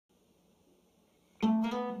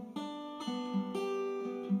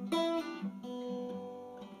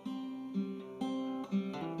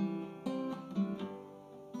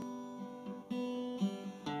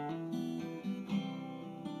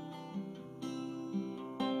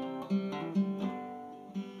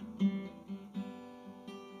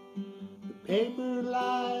Paper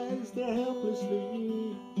lies there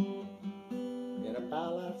helplessly in a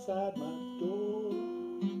pile outside my door.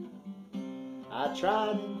 I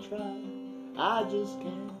tried and tried, I just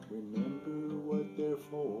can't remember what they're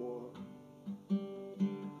for.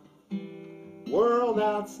 World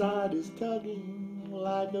outside is tugging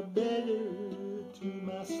like a beggar to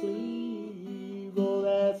my sleeve. Oh,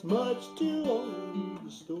 that's much too old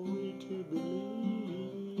a story to believe.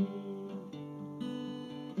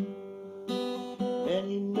 And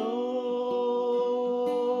you know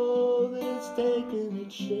that it's taken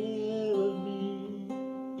its share of me,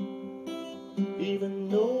 even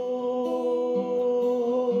though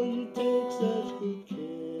you take such good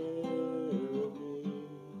care of me.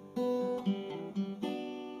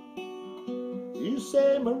 You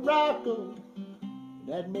say Morocco,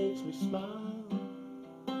 that makes me smile.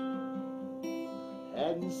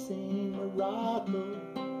 Hadn't seen Morocco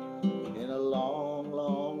in a long,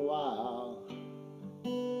 long while.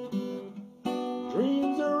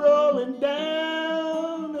 Dreams are rolling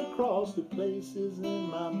down across the places in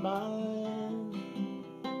my mind.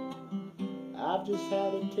 I've just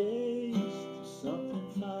had a taste of something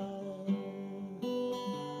fine.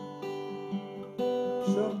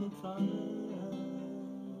 Something fine.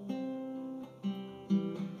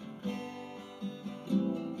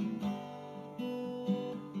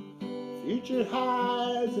 Future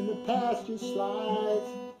hides and the past just slides.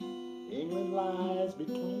 England lies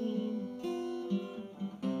between,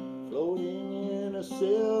 floating in a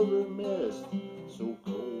silver mist, so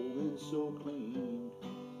cold and so clean.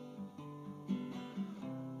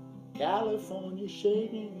 California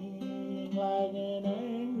shaking like an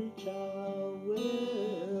angry child.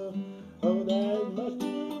 Well, oh, that much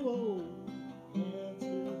too old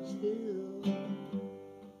answer still.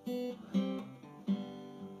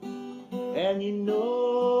 And you know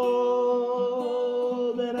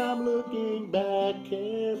that I'm looking back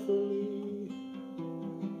carefully,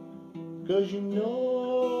 'cause you know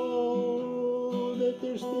that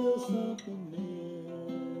there's still something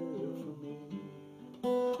there for me.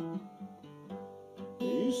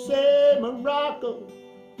 You say Morocco,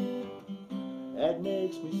 that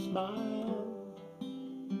makes me smile.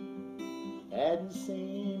 Hadn't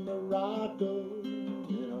seen Morocco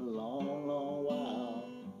in a long, long while.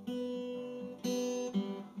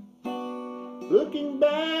 Looking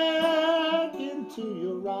back into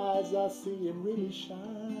your eyes, I see them really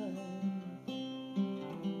shine,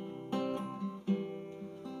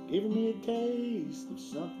 giving me a taste of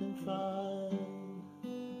something fine.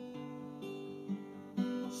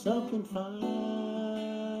 Something fine.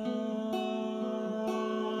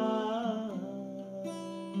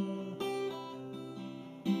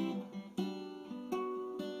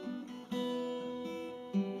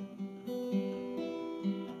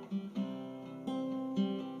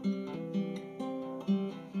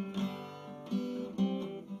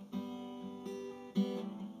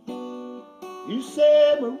 You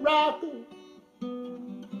say Morocco,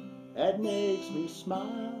 that makes me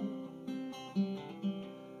smile.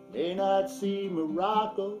 May not see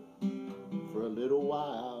Morocco for a little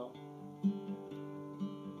while.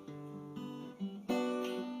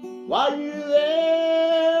 While you're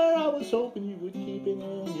there, I was hoping you would keep it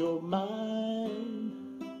in your mind.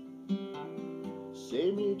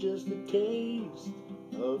 Save me just a taste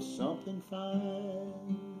of something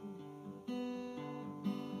fine.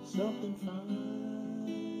 Something fine.